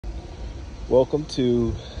Welcome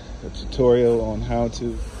to a tutorial on how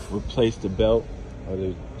to replace the belt of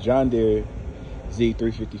the John Deere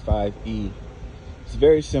Z355e. It's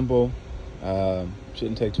very simple,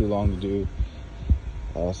 shouldn't take too long to do,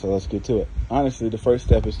 so let's get to it. Honestly, the first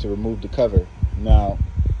step is to remove the cover. Now,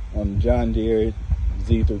 on the John Deere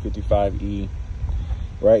Z355e,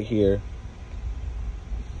 right here,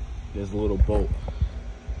 there's a little bolt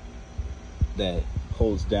that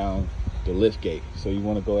holds down the lift gate. So you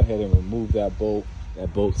want to go ahead and remove that bolt.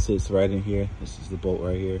 That bolt sits right in here. This is the bolt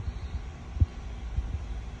right here.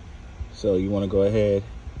 So you want to go ahead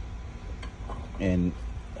and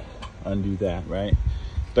undo that, right?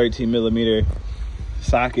 13mm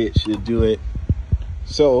socket should do it.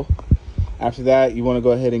 So after that, you want to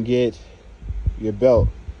go ahead and get your belt.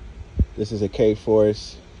 This is a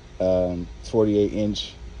K-Force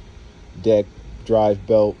 48-inch deck drive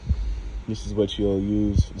belt. This is what you'll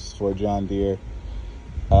use. This is for John Deere.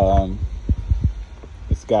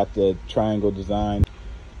 It's got the triangle design,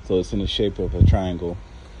 so it's in the shape of a triangle.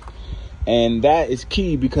 And that is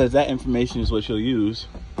key because that information is what you'll use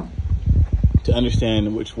to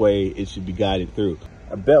understand which way it should be guided through.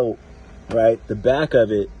 A belt, right? The back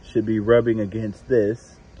of it should be rubbing against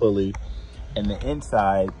this pulley, and the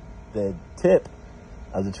inside, the tip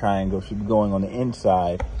of the triangle should be going on the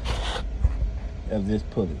inside of this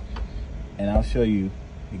pulley. And I'll show you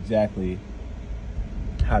exactly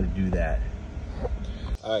how to do that.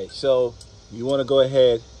 All right, so you want to go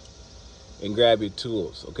ahead and grab your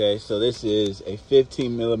tools, okay? So this is a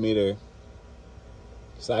 15mm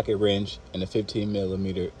socket wrench and a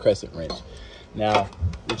 15mm crescent wrench. Now,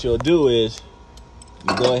 what you'll do is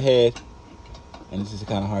you go ahead, and this is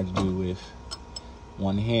kind of hard to do with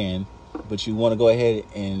one hand, but you want to go ahead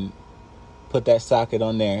and put that socket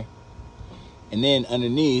on there, and then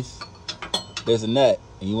underneath there's a nut,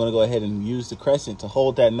 and you want to go ahead and use the crescent to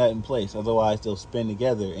hold that nut in place. Otherwise they'll spin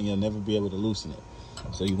together and you'll never be able to loosen it.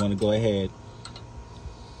 So you want to go ahead,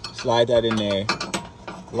 slide that in there,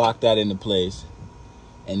 lock that into place,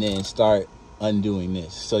 and then start undoing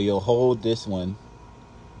this. So you'll hold this one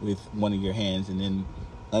with one of your hands and then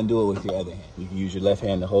undo it with your other hand. You can use your left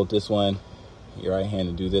hand to hold this one, your right hand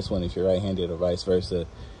to do this one if you're right-handed, or vice versa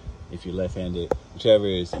if you're left-handed, whichever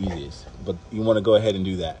is easiest. But you want to go ahead and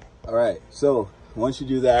do that. All right, so once you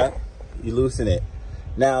do that, you loosen it.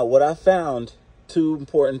 Now, what I found, two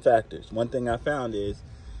important factors. One thing I found is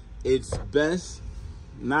it's best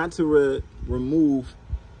not to remove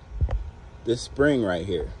this spring right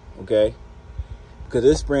here, okay? Because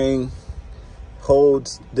this spring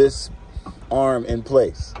holds this arm in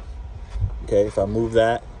place. Okay, if I move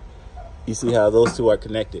that, you see how those two are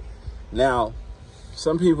connected. Now,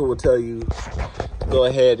 some people will tell you to go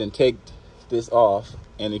ahead and take this off,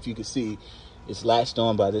 and if you can see, it's latched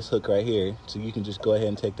on by this hook right here, so you can just go ahead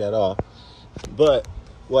and take that off. But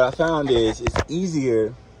what I found is it's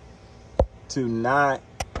easier to not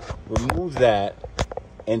remove that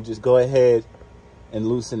and just go ahead and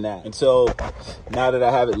loosen that. And so now that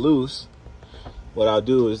I have it loose, what I'll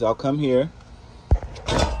do is I'll come here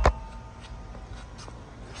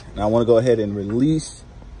and I want to go ahead and release.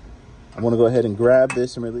 I want to go ahead and grab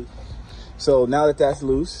this and release. So now that that's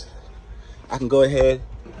loose, I can go ahead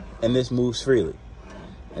and this moves freely.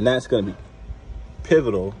 And that's going to be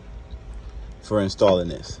pivotal for installing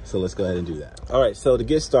this. So let's go ahead and do that. All right, so to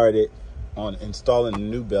get started on installing the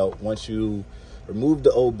new belt, once you remove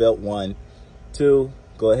the old belt, 1, 2,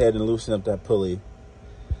 go ahead and loosen up that pulley.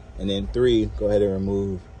 And then 3, go ahead and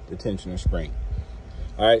remove the tensioner spring.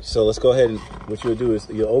 All right, so let's go ahead and what you'll do is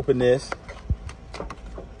you'll open this.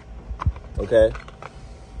 Okay,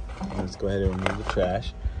 let's go ahead and remove the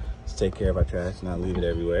trash. Let's take care of our trash, not leave it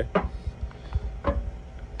everywhere.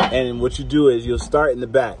 And what you do is you'll start in the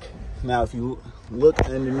back. Now, if you look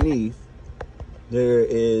underneath, there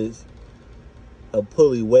is a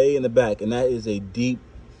pulley way in the back, and that is a deep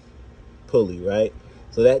pulley, right?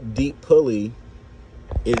 So that deep pulley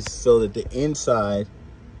is so that the inside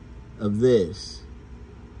of this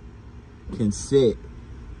can sit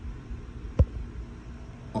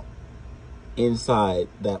inside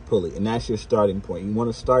that pulley, and that's your starting point. You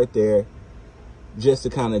want to start there just to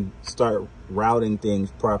kind of start routing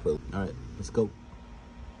things properly. All right, let's go.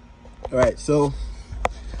 All right, so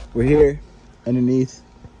we're here underneath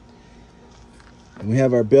and we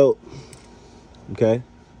have our belt. Okay,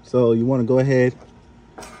 so you want to go ahead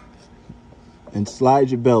and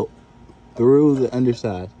slide your belt through the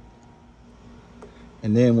underside,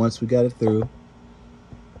 and then once we got it through,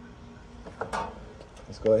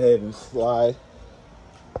 let's go ahead and slide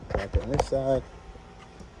back on this side.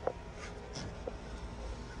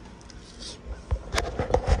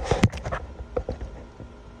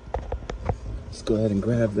 Let's go ahead and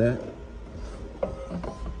grab that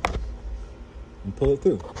and pull it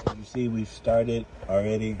through. You see we've started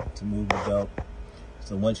already to move the belt.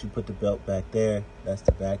 So once you put the belt back there, that's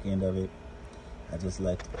the back end of it. I just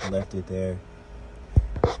left it there.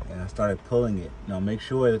 And I started pulling it. Now make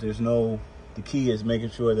sure that there's no, the key is making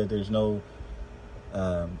sure that there's no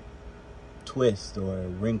twist or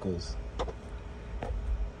wrinkles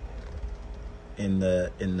in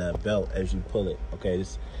the belt as you pull it. Okay,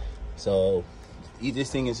 so the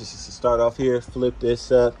easiest thing is just to start off here, flip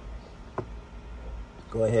this up,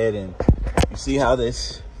 go ahead, and you see how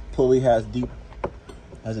this pulley has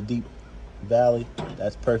a deep valley.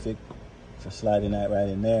 That's perfect for sliding that right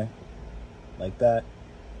in there like that.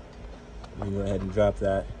 You can go ahead and drop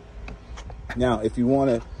that. Now if you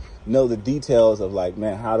want to know the details of like,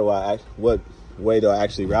 man, how do I what way do I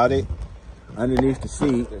actually route it, underneath the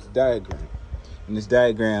seat there's a diagram, and this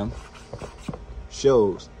diagram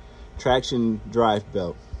shows traction drive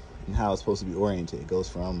belt and how it's supposed to be oriented. It goes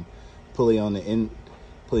from pulley on the end,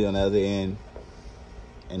 pulley on the other end,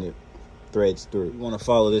 and it threads through. You want to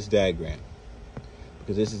follow this diagram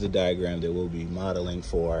because this is the diagram that we'll be modeling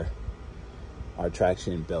for our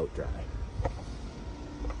traction belt drive.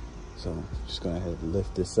 So I'm just going to ahead and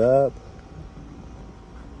lift this up,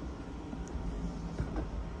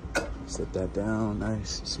 set that down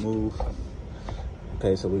nice, smooth.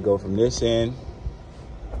 Okay, so we go from this end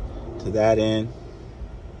to that end,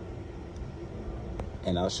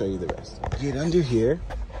 and I'll show you the rest. Get under here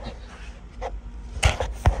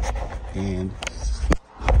and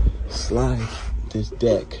slide this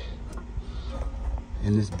deck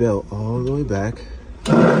and this belt all the way back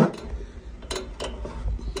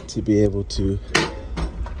to be able to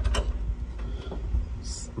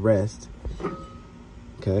rest.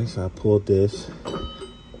 Okay, so I pulled this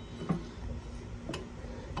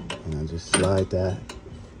and I just slide that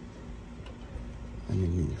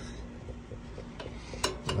underneath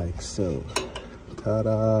like so.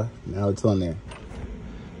 Ta-da! Now it's on there.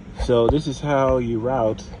 So this is how you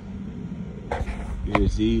route your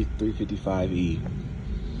Z355e.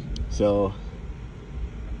 So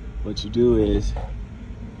what you do is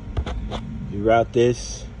you route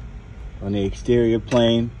this on the exterior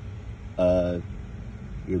plane, your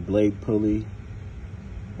blade pulley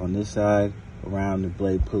on this side, around the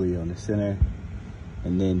blade pulley on the center,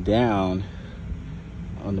 and then down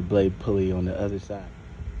on the blade pulley on the other side.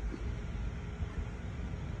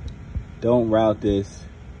 Don't route this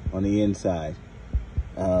on the inside.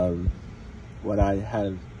 What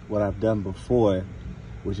I've done before,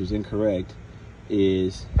 which is incorrect,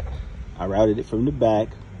 is I routed it from the back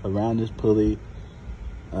around this pulley,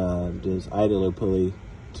 this idler pulley,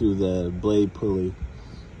 to the blade pulley,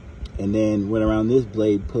 and then went around this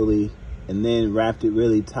blade pulley and then wrapped it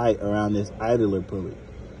really tight around this idler pulley.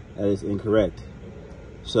 That is incorrect.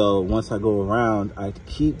 So once I go around, I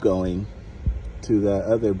keep going to the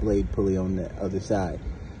other blade pulley on the other side.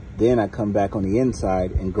 Then I come back on the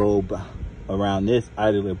inside and go around this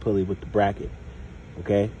idler pulley with the bracket.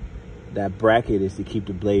 Okay, that bracket is to keep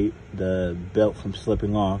the belt from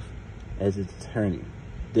slipping off as it's turning.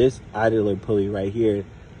 This idler pulley right here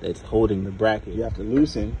that's holding the bracket, you have to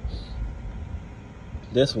loosen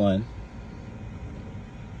this one.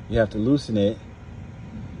 You have to loosen it,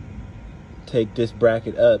 take this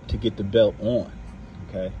bracket up to get the belt on.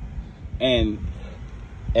 Okay, and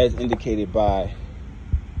as indicated by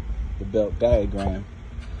the belt diagram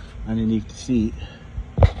underneath the seat,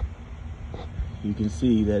 you can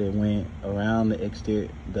see that it went around the exterior,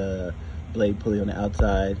 the blade pulley on the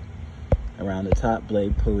outside, around the top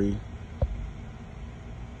blade pulley,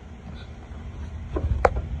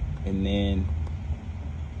 and then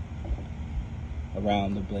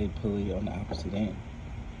around the blade pulley on the opposite end,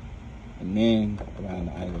 and then around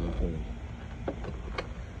the idler pulley.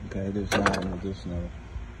 Okay, there's not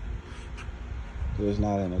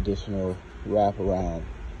an additional wrap around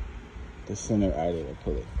the center idler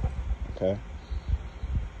pulley. Okay,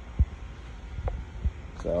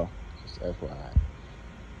 so just FYI.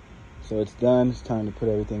 So it's done. It's time to put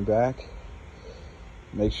everything back.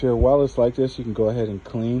 Make sure while it's like this, you can go ahead and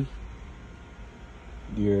clean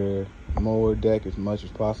your mower deck as much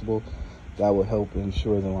as possible. That will help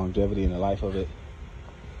ensure the longevity and the life of it.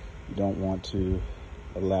 You don't want to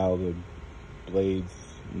allow the blades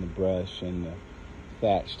and the brush and the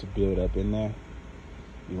thatch to build up in there.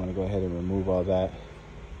 You want to go ahead and remove all that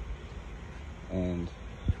and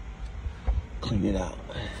clean it out.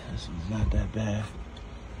 This is not that bad.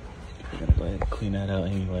 I'm gonna go ahead and clean that out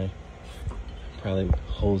anyway. Probably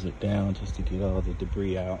hose it down just to get all the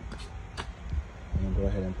debris out. And then go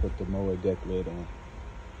ahead and put the mower deck lid on.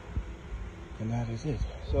 And that is it.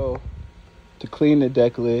 So to clean the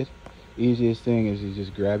deck lid, easiest thing is you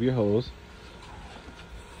just grab your hose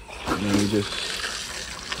and then you just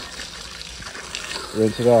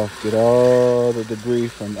rinse it off. Get all the debris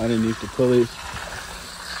from underneath the pulleys.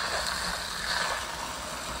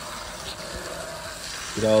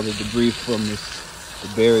 Get all the debris from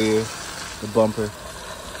the barrier, the bumper.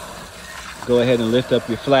 Go ahead and lift up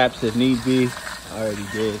your flaps if need be. I already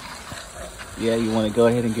did. Yeah, you want to go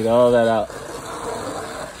ahead and get all that out.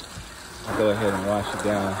 Go ahead and wash it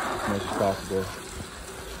down as much as possible.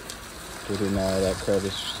 Get in all that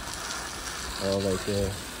crevice all right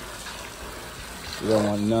there. You don't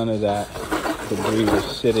want none of that debris to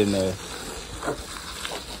sit in there.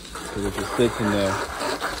 Because if it sits in there,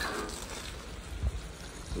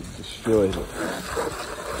 it destroys it.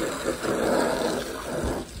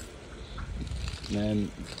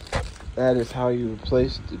 And that is how you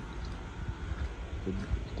replace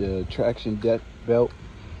the traction deck belt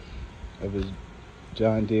of a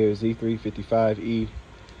John Deere Z355e.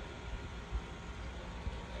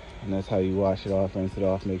 And that's how you wash it off, rinse it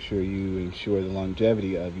off, make sure you ensure the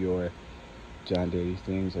longevity of your John Deere. These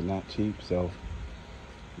things are not cheap, so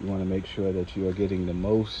you want to make sure that you are getting the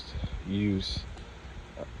most use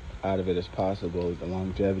out of it as possible, the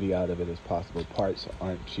longevity out of it as possible. Parts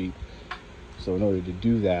aren't cheap, so in order to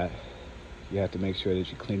do that, you have to make sure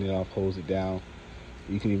that you clean it off, hose it down.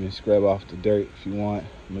 You can even scrub off the dirt if you want.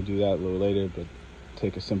 I'm gonna do that a little later, but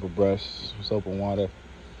take a simple brush, some soap and water,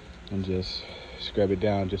 and just scrub it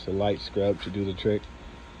down. Just a light scrub to do the trick.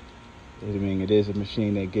 I mean, it is a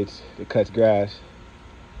machine that cuts grass,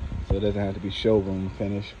 so it doesn't have to be showroom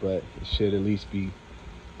finished, but it should at least be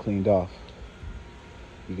cleaned off.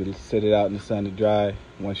 You can sit it out in the sun to dry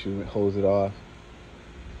once you hose it off.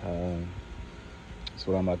 That's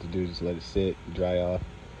what I'm about to do, just let it sit, dry off.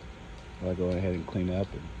 I'll go ahead and clean up,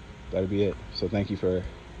 and that'll be it. So thank you for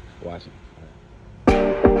watching.